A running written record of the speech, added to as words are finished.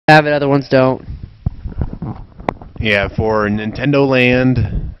have it, other ones don't. Yeah, for Nintendo Land,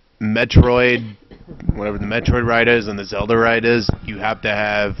 Metroid, whatever the Metroid ride is and the Zelda ride is, you have to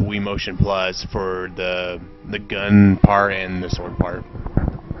have Wii Motion Plus for the gun part and the sword part.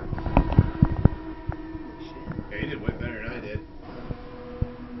 Yeah, you did way better than I did.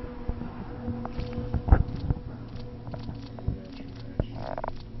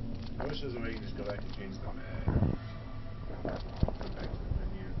 I wish there was a way you can just go back and change the map. Go back to the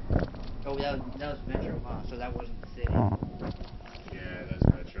menu. Oh, that was Metro, huh? So that wasn't the city. Yeah, that's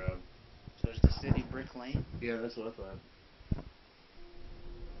Metro. So it's the city Brick Lane? Yeah, that's what I thought.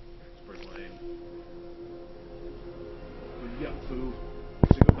 It's Brick Lane. Yeah, foo.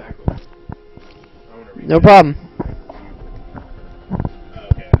 Should go back over. I want to read No that. problem. Oh,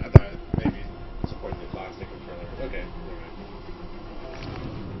 okay, I thought maybe supporting the plastic controller. Okay, alright.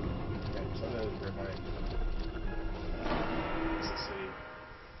 Okay, so that is Brick Lane. It's the city.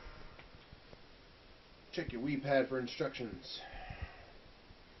 Check your Wii pad for instructions.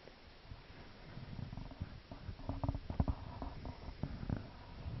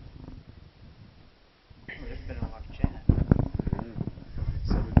 There's been a lot of chat.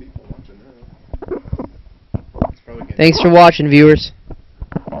 7 people watching now. It's probably getting Thanks for watching, viewers.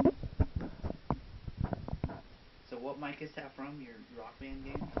 So what mic is that from? Your Rock Band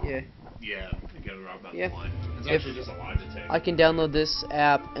game? Yeah. Yeah, you gotta rock about Yeah. one. It's If- actually just a Logitech. I can download this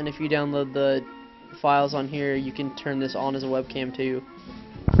app, and if you download the files on here, you can turn this on as a webcam too.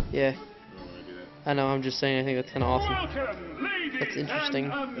 Yeah. I don't wanna do that. I know, I'm just saying, I think that's kind of awesome. Welcome, ladies That's interesting.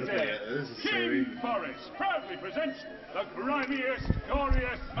 and Yeah, this is silly. King Forest proudly presents the grimiest,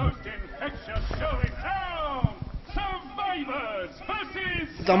 goriest, most infectious show in town! Survivors versus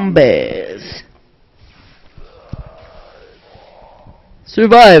Zombies.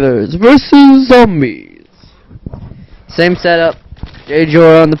 Survivors versus zombies. Same setup.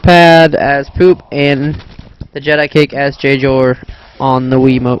 J-Jor on the pad as Poop, and the Jedi Cake as J-Jor on the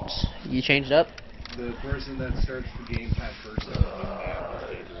Wiimotes. You changed it up? The person that starts the gamepad first on the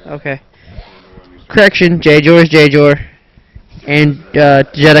gamepad. Okay. Correction, J-Jor is J-Jor, and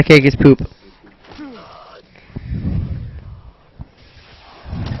Jedi Cake is Poop.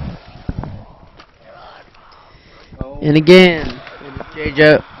 And again,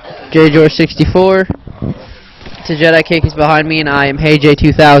 J-Jor 64. To Jedi Cake is behind me, and I am Hey J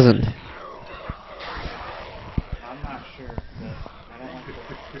 2000. I'm not sure, but I don't like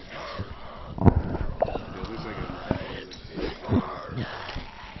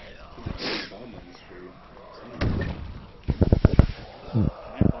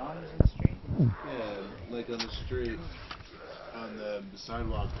my bomb is in the street. Yeah, like on the street, on the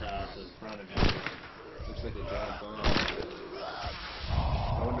sidewalk path in front of you. Looks like a giant bomb. I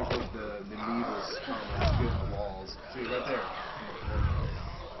wonder if the needles come good in the walls. See, right there.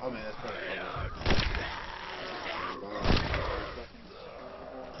 Oh man, that's probably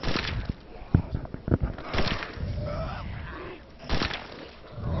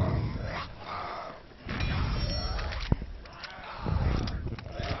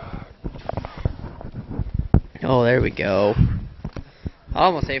Oh, there we go. I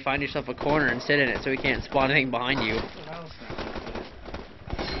almost say find yourself a corner and sit in it so he can't spawn anything behind you.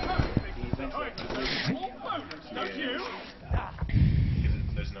 Don't you?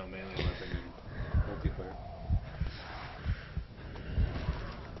 There's no melee weapon in multiplayer.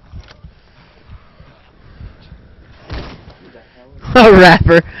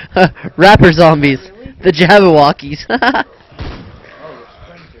 Rapper. Rapper zombies. The Jabberwockies.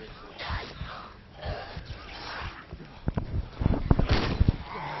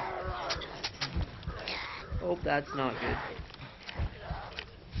 Oh, that's not good.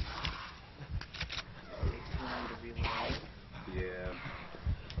 Yeah.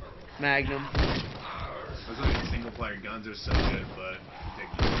 Magnum. Those like single player guns are so good, but it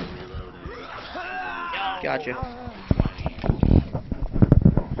takes you to reload and Gotcha.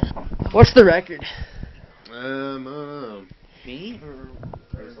 What's the record? I don't know. Me?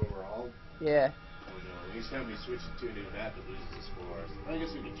 First overall? Yeah. Oh no, each time we switch it to a new map, it loses the scores. I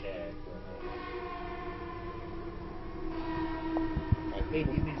guess we could check. Wait,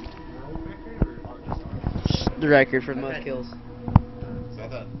 do you mean world record or just ours? The record for most kills. So I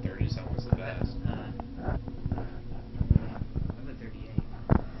thought 30 something was the best. I'm at 38.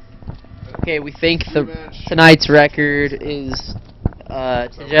 Okay, we think tonight's record is to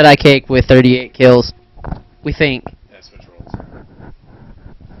Jedi Cake with 38 kills. We think. Yeah, switch rolls.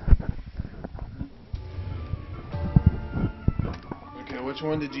 Okay, which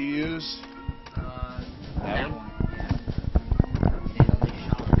one did you use? That one? one.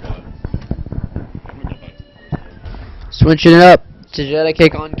 I'm gonna go back to the first one. Switching it up. Jedi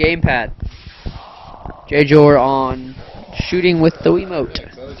Cake on gamepad. J-Jor on shooting with the Wiimote. Yeah,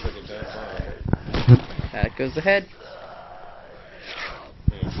 'cause that looks like a giant bomb. That goes ahead.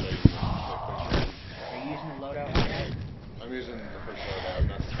 Yeah, so I use the quick shot. Are you using the loadout on that? I'm using the quick loadout,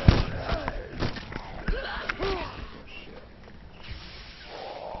 not the fast. Oh shit.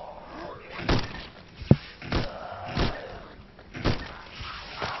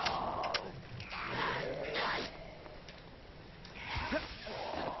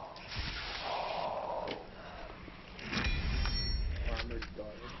 Armored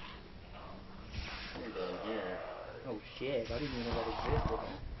guard. I'm gonna go in here. Oh shit, I didn't even know that existed.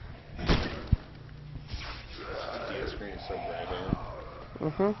 The DS screen is so bright, man.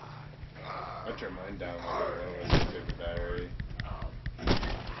 Uh-huh. I turned mine down like a low as I save the battery. There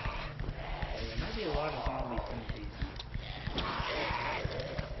might be a lot of zombies in these.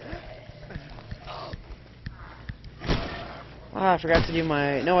 Ah, I forgot to do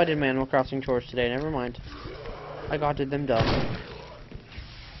my... No, I did my Animal Crossing chores today. Never mind. I got to them done.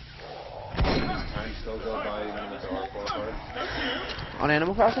 Does time still go by even with the R4 card? On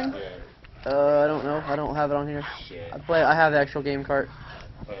Animal Crossing? Yeah. I don't know. I don't have it on here. Shit. I have the actual game cart.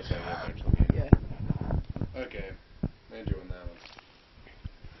 Oh, that's right, that's actual game. Yeah. Okay. Andrew on that one.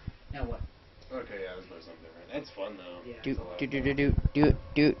 Now what? Okay, yeah, let's play something different. That's fun though. Yeah. Do That's a lot do of do fun. do do do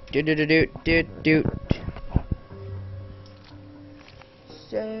do do do do do do.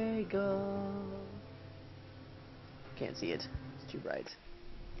 Sega. Can't see it. It's too bright.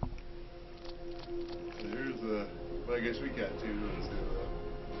 Here's the. Well, I guess we got two. Let's do that.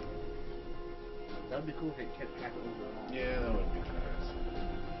 That would be cool if it kept track of overall. Yeah, that would be nice.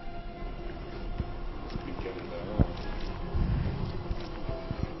 Be getting that on.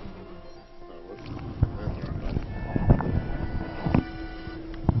 Oh, what's that's the wrong button.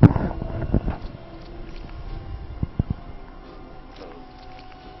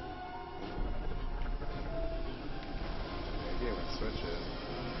 I can't even switch it.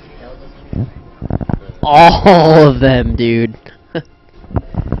 Hell doesn't mean All of them, dude.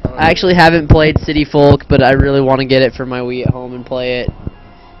 I actually haven't played City Folk, but I really want to get it for my Wii at home and play it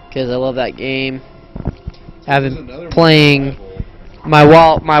because I love that game. I've been playing my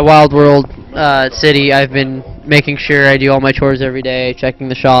Wild World City. I've been making sure I do all my chores every day, checking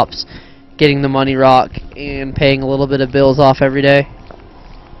the shops, getting the money rock, and paying a little bit of bills off every day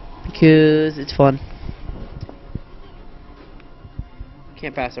because it's fun.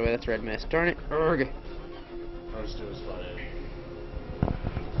 Can't pass away. That's red mist. Darn it. Urgh. I'll just do as fun.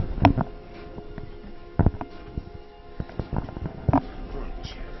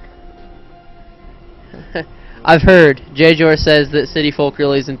 I've heard. J-Jor says that City Folk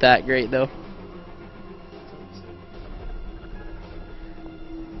really isn't that great, though.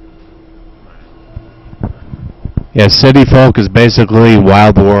 Yeah, City Folk is basically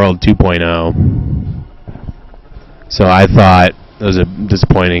Wild World 2.0. So I thought it was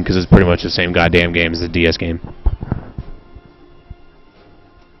disappointing because it's pretty much the same goddamn game as the DS game.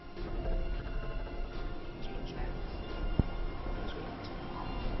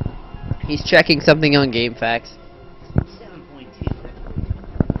 He's checking something on GameFAQs.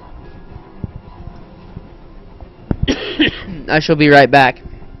 7.2. I shall be right back. You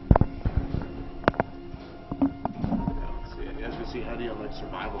have to see how do you have like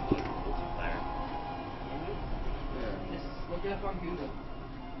survival mode multiplayer. Just look it up on Google.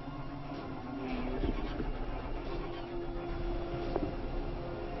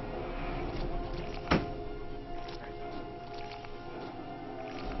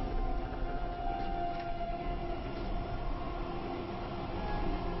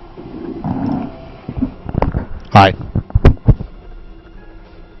 Hi.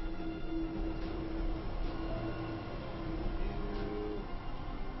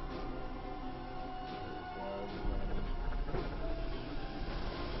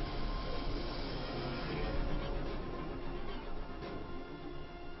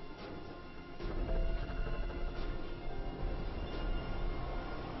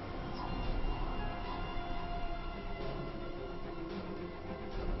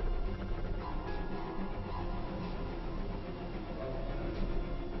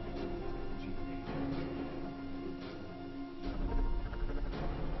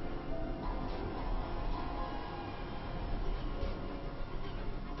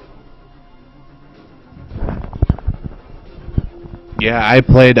 Yeah, I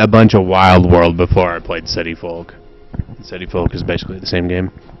played a bunch of Wild World before I played City Folk. City Folk is basically the same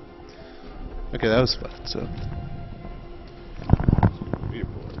game. Okay, that was fun. So.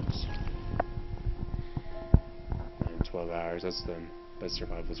 Leaderboards. And 12 hours, that's the best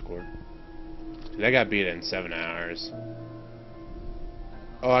survival score. Dude, I got beat in 7 hours.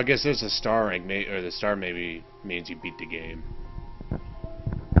 Oh, I guess there's a star rank, or the star maybe means you beat the game.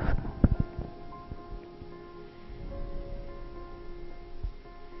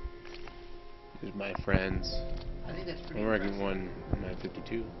 Here's my friends. I think that's pretty I'm ranking impressive.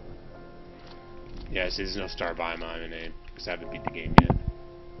 152. Yeah, see, there's no star by my name, because I haven't beat the game yet.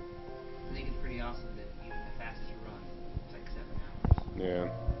 I think it's pretty awesome that even the fastest run is like 7 hours. Yeah.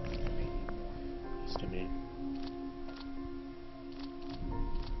 Maybe more. Just to me.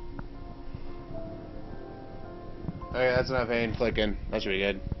 Okay, that's enough aim flicking. That should be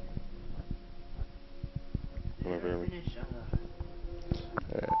good. Whatever. Finish,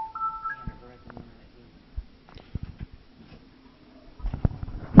 Alright.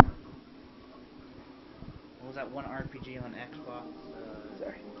 What was that one RPG on Xbox?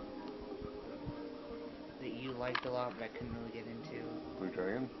 Sorry. That you liked a lot, but I couldn't really get into. Blue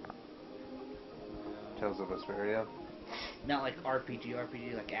Dragon? Tales of Vesperia? Not like RPG,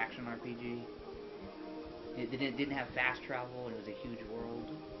 like action RPG. It didn't have fast travel, and it was a huge world.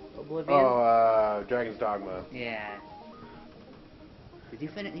 Oblivion? Oh, Dragon's Dogma. Yeah. Did you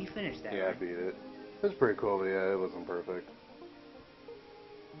finish? You finished that, Yeah, right? I beat it. It was pretty cool, but yeah, it wasn't perfect.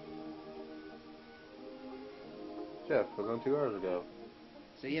 Jeff was on 2 hours ago.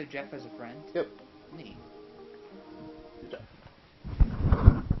 So you have Jeff as a friend? Yep. Neat.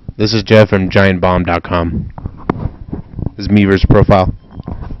 This is Jeff from GiantBomb.com. This is Meaver's profile.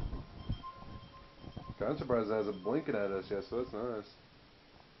 I'm surprised it hasn't blinking at us yet, so that's nice.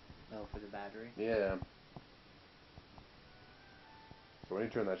 Oh, for the battery? Yeah. So when you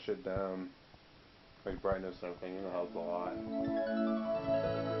turn that shit down, like brightness and everything, it'll help a lot.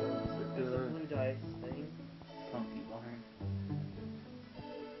 There's a blue dice thing. Funky barn.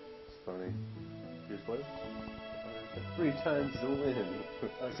 It's funny. You just play? 3 times the win.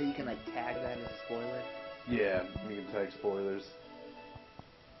 Oh, so you can like tag that as a spoiler? Yeah, you can tag spoilers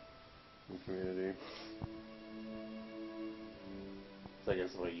in the community. So I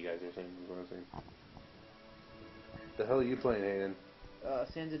guess what you guys are saying is what I'm saying. The hell are you playing, Hayden?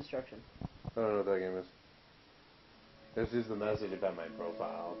 Sands of Destruction. I don't know what that game is. This is the message about my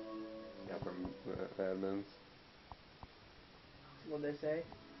profile. Yeah, from the admins. What'd they say?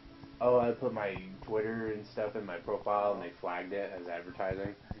 Oh, I put my Twitter and stuff in my profile, and they flagged it as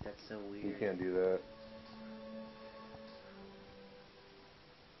advertising. That's so weird. You can't do that.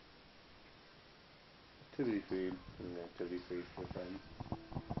 Activity feed. Activity feed for friends.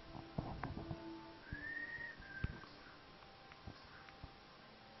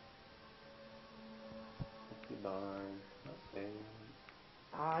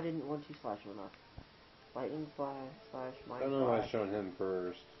 I didn't want to slash him enough. Lightning Flash, slash I Mind don't know if Flash, I've shown him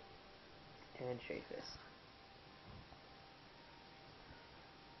first. and Chafis.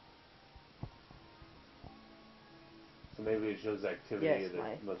 So maybe it shows activity Yes, of the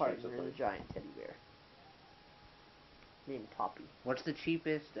my most partner, recent the place. giant teddy bear. Named Poppy. What's the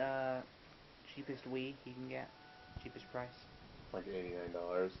cheapest cheapest Wii you can get? Cheapest price? Like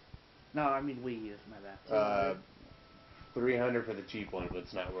 $89. No, I mean Wii U, my bad. $300 for the cheap one, but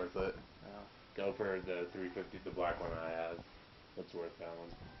it's not worth it. Oh. Go for the $350, the black one I have. It's worth that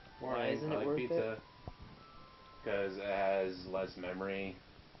one. Why isn't it worth pizza it? because it has less memory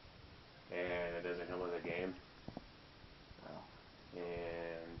and it doesn't come with a game. Oh.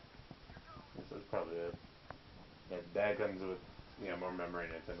 And that's probably it. That comes with more memory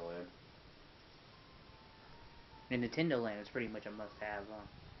in Nintendo Land. In Nintendo Land, it's pretty much a must-have, huh?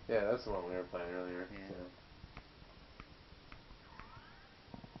 Yeah, that's the one we were playing earlier. Yeah.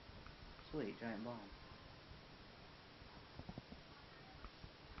 Sweet, giant bomb.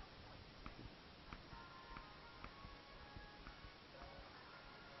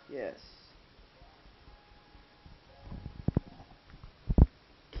 Yes.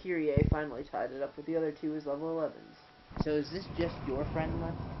 Kyrie finally tied it up with the other two as level 11s. So is this just your friend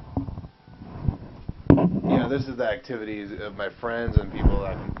left? Yeah, this is the activities of my friends and people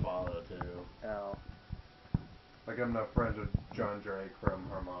that I can follow too. Oh. Like I'm not friends with John Drake from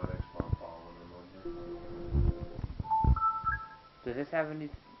Harmonix, but I'm following him on here. Does this have any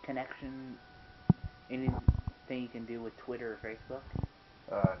connection, anything you can do with Twitter or Facebook?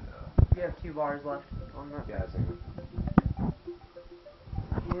 No. You have 2 bars left on that. Yeah, I think.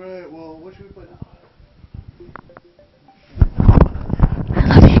 Alright, well, what should we play? I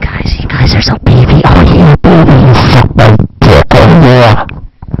love you guys. You guys are so baby. Oh, you baby. You suck my dick. Oh,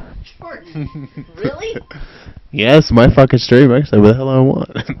 Jordan, really? Yes, my fucking stream. I can say what the hell I want.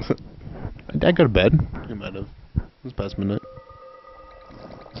 I go to bed. You might have. It was past midnight.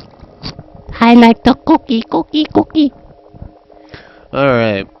 I like the cookie, cookie, cookie.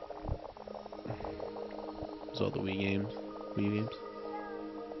 Alright. Those all the Wii games. Wii games.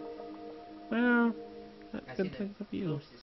 Been playing Zombi U.